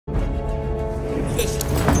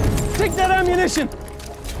Take that ammunition!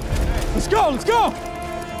 Let's go, let's go!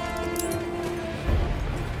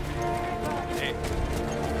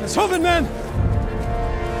 Let's hoof it, man!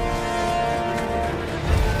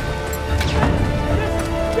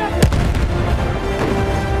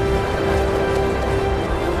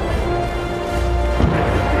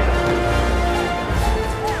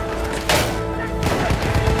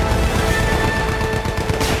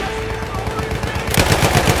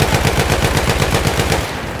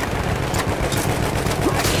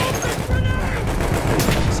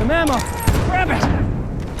 Some ammo! Grab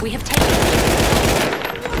it! We have taken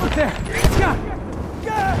it. Look there! Got it!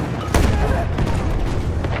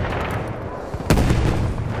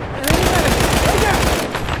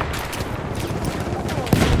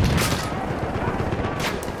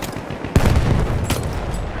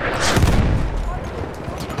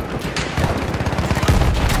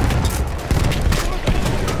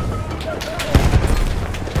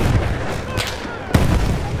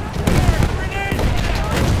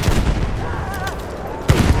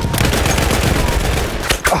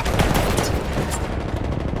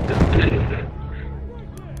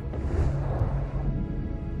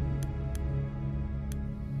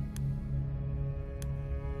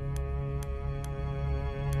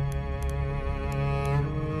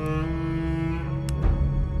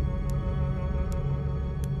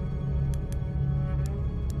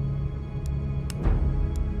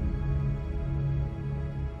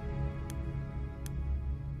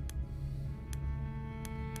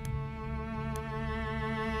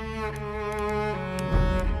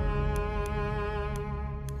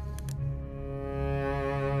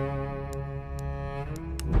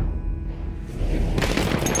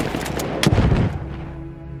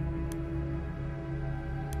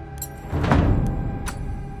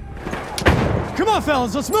 Come on,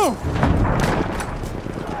 fellas, let's move!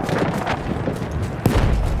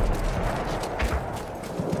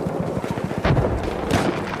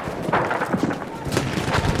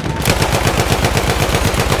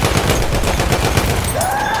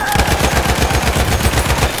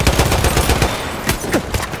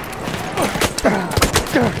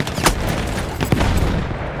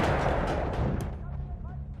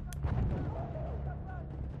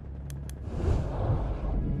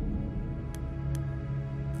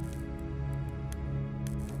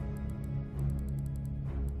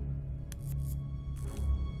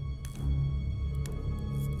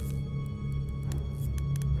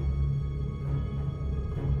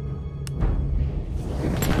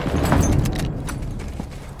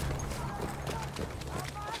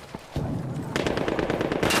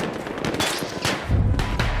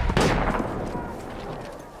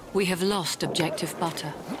 We have lost objective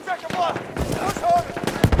butter.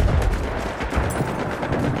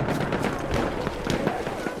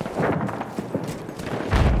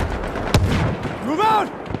 Move out!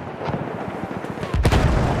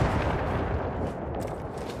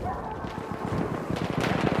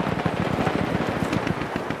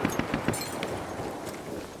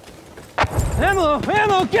 Ammo!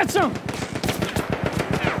 Ammo! Get some!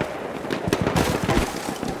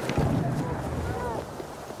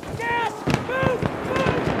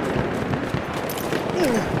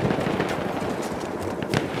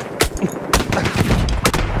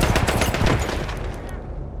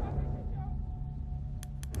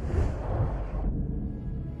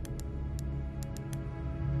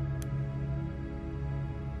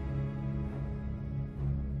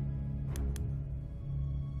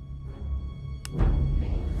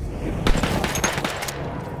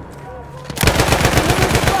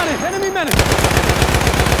 Enemy medic!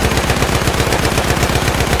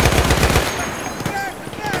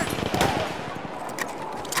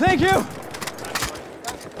 Thank you!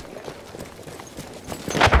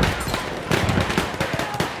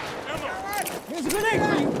 Here's a grenade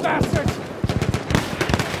for you bastards!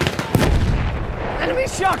 Enemy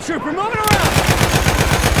shock trooper moving around!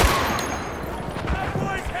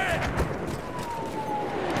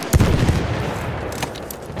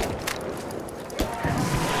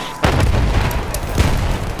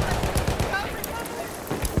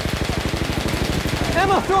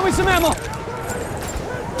 Ammo! Throw me some ammo!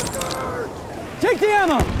 Take the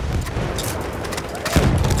ammo!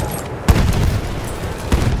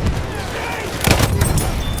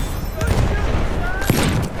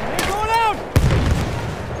 Ain't going out!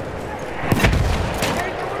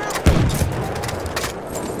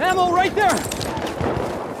 Ammo right there!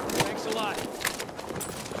 Thanks a lot.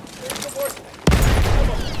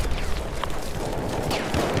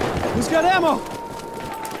 Who's got ammo?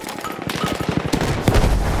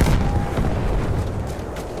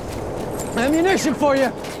 Ammunition for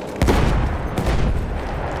you!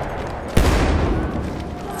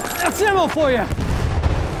 got some ammo for you!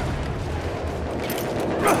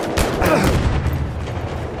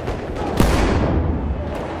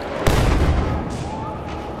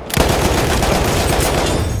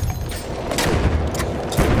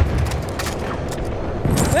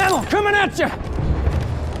 Ammo coming at you!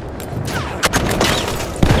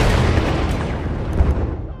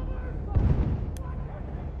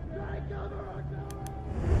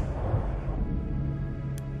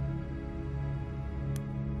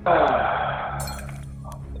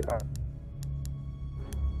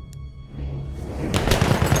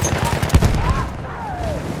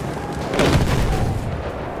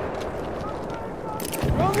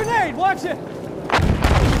 Throw a grenade, watch it!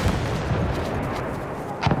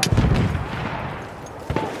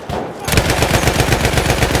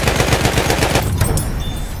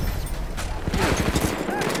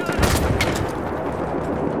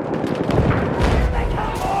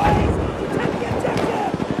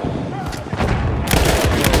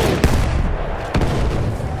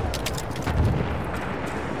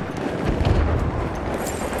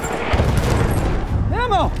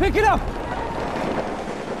 Pick it up!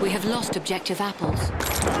 We have lost objective apples.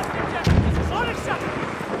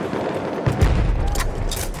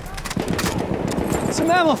 Some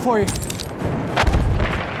ammo for you.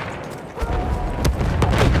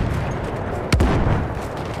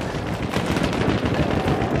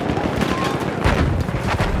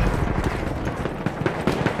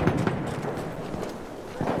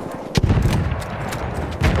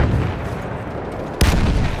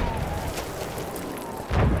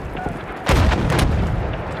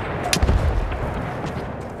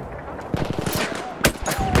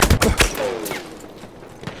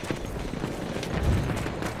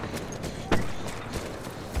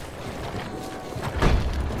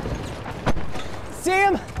 See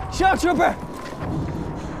him? Shock trooper!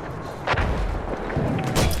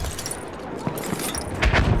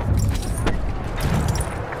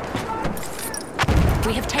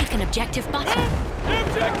 We have taken objective butter. The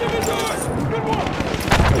objective is ours! Good work!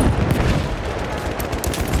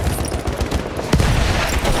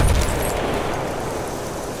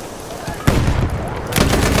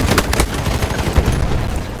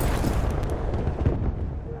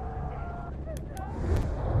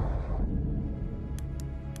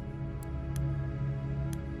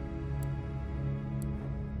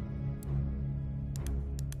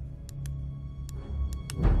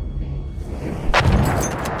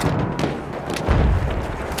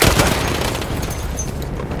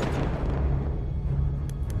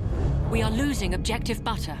 We are losing objective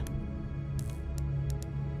butter.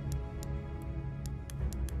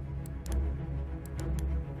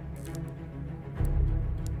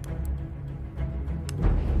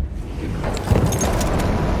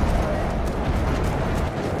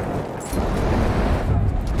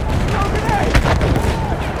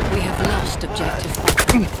 We have lost objective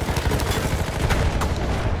butter.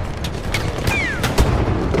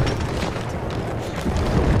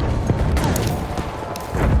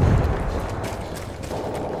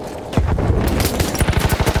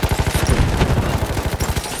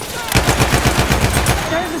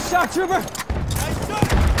 Shock trooper!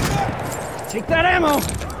 Take that ammo!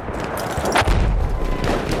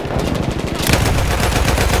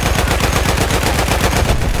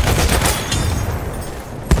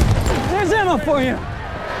 There's ammo for you!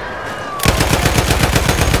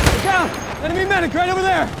 Look out! Enemy medic right over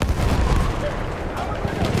there!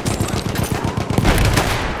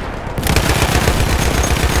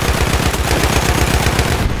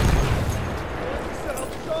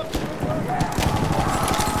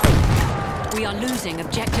 We are losing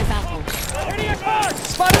objective apples.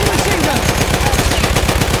 Spotted a machine gun!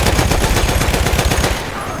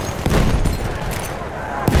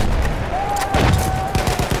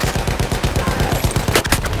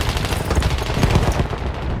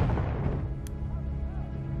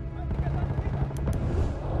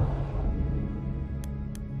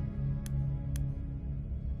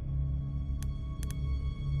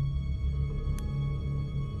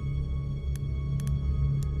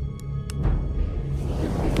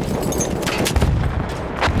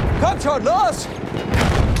 Contact lost!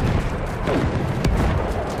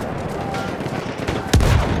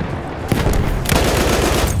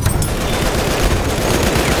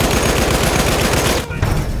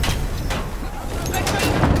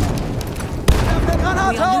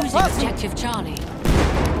 We are losing objective Charlie.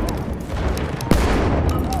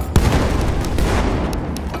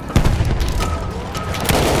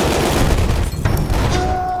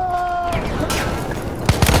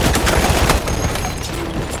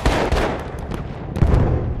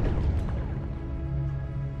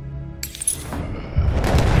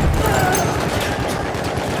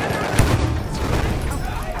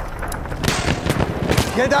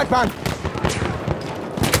 Vielen Dank, Mann.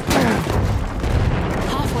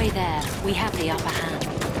 Halfway there, we have the upper hand.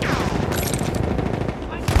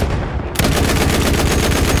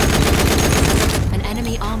 An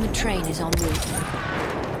enemy armored train is en route.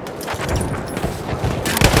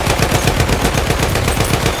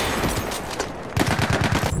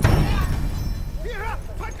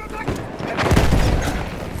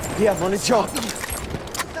 Hier, Munition.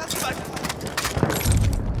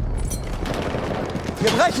 Wir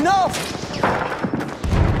brechen auf!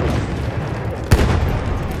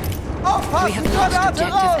 We Aufpassen, have lost Granate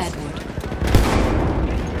objective raus! Edward.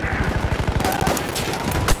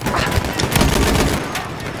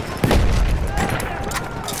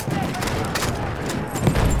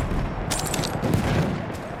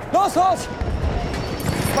 Los, los!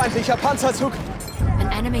 Feindlicher Panzerzug! An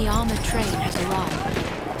enemy armored train has arrived.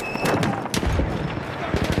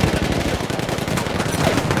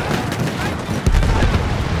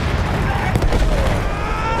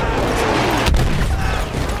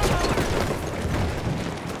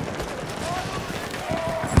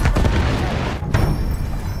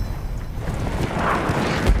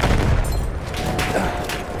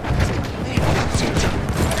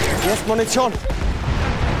 Hier ist Munition!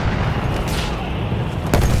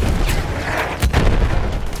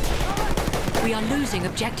 We are losing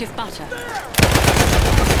objective butter.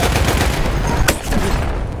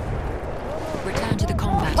 Return to the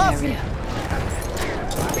combat area.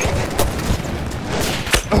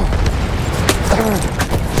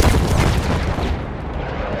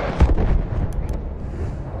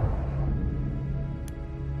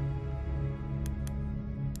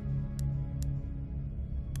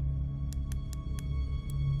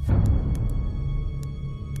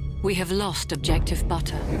 We have lost objective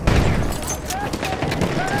butter.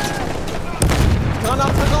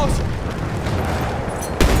 Granate raus!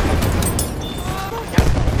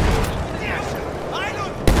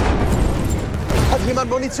 Hat jemand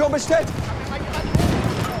Munition bestellt?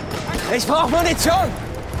 Ich brauche Munition!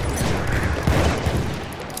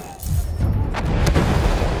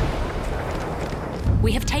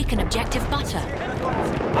 We have taken objective butter.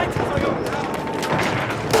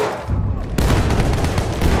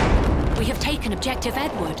 We have taken objective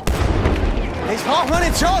Edward. Ich brauche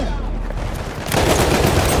Munition!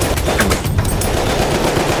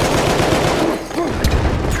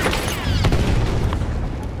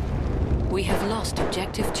 We have lost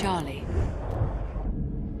objective Charlie.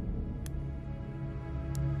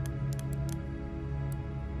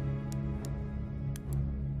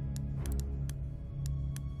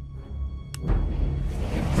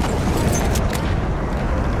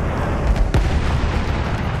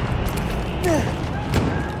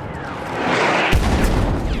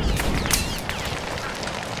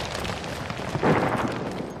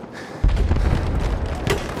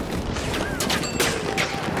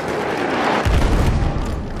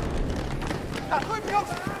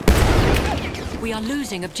 We are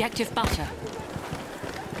losing objective butter.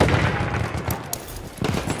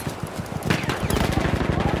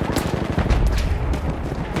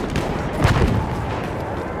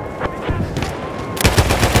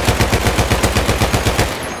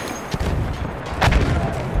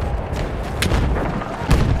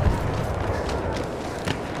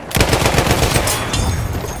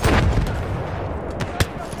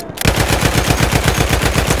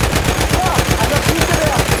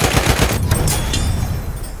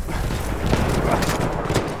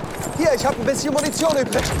 Ich habe ein bisschen Munition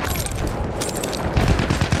übrig.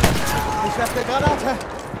 Ich werfe eine Granate.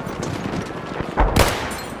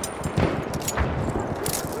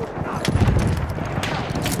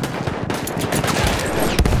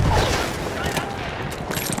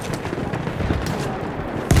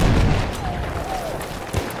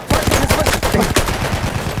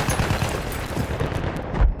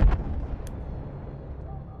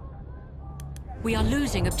 We are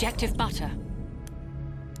losing objective butter.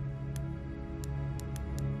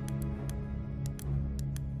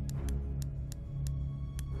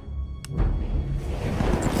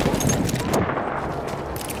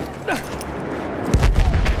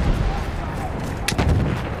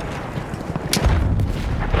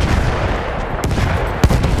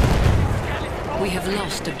 We have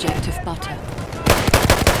lost objective butter.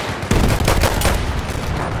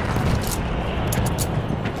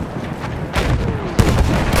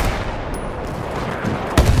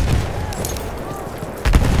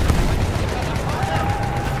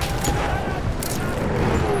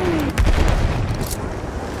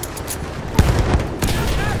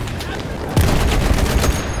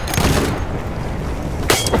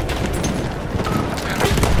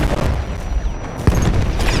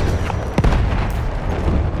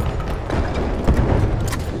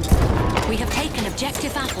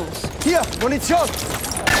 apples. Hier, Munition!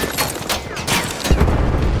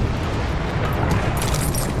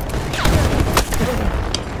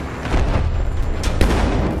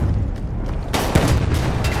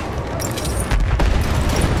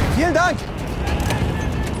 Vielen Dank!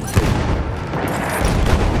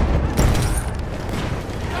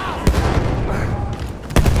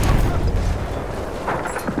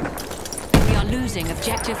 We are losing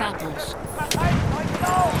objective apples.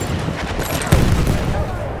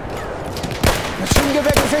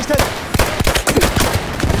 Maschinengewehr gesichtet!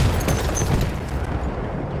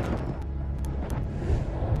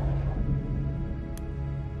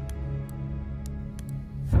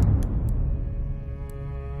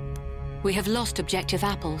 We have lost objective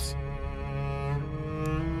apples.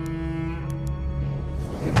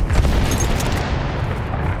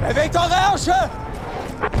 Bewegt eure Ärsche!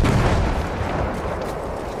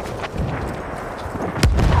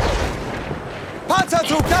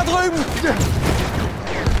 Panzerzug, da drüben!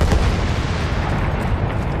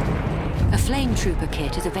 A flame trooper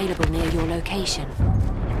kit is available near your location.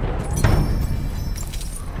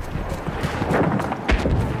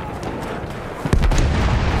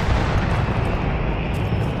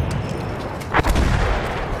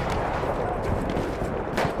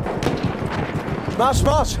 Marsch,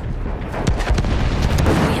 Marsch!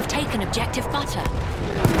 We have taken objective butter.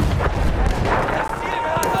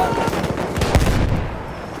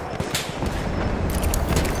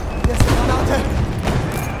 Hier ist eine Granate!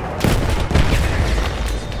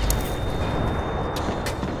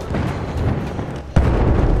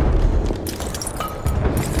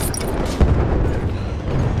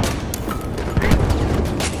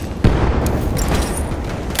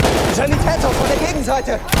 Sanitäter von der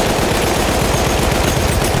Gegenseite!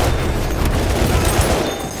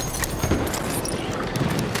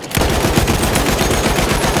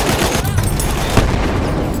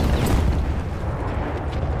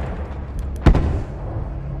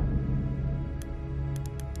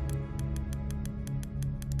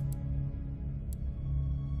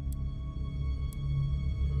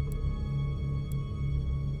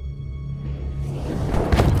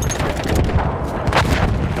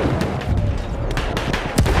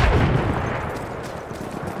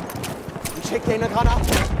 Schick dir eine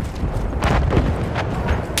Granate.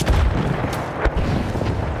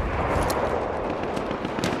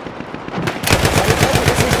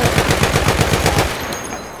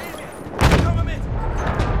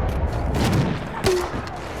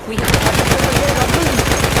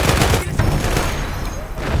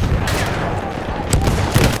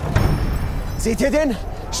 Seht ihr den?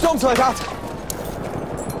 Sturmsoldat!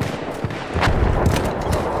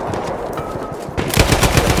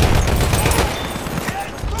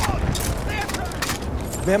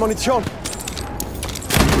 Mehr Munition!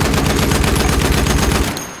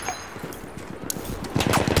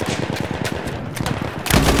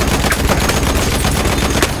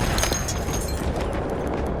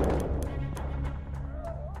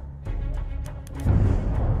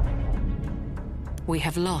 We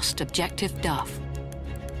have lost objective Duff.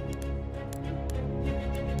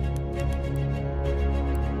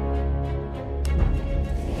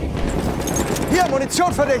 Hier,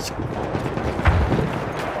 Munition für dich!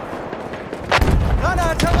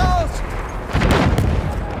 Granate raus!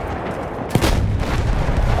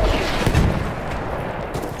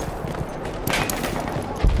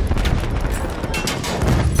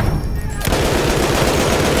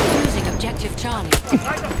 Losing objective Charlie.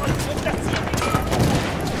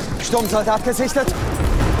 Sturmsoldat gesichtet!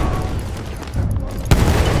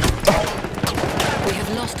 We have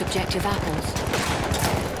lost objective apples.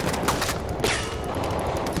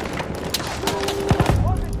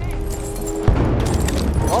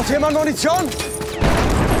 Braucht jemand Munition?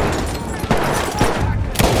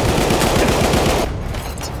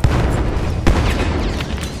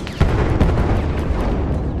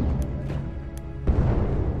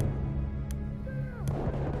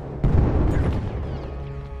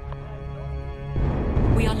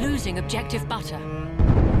 We are losing objective butter.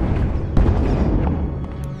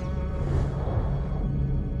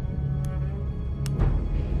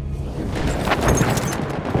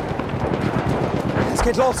 Es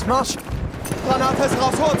geht los, Marsch! Granate ist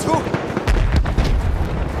raus, Ohr zu!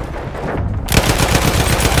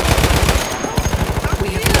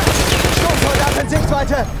 Sturmsoldat in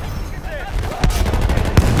Sichtweite!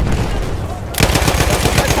 Das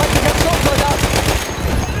ist ein feindlicher Sturmsoldat!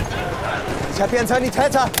 Ich habe hier einen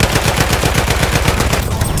Sanitäter!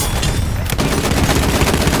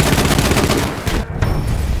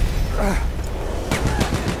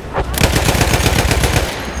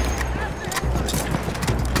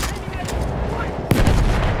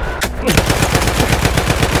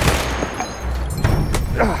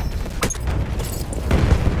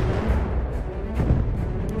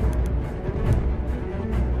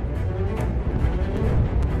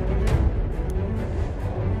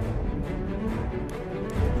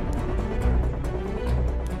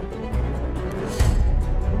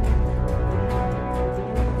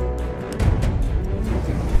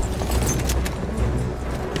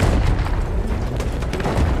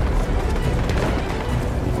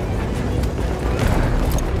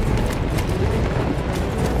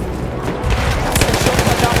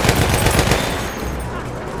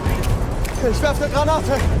 Ich werfe eine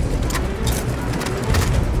Granate.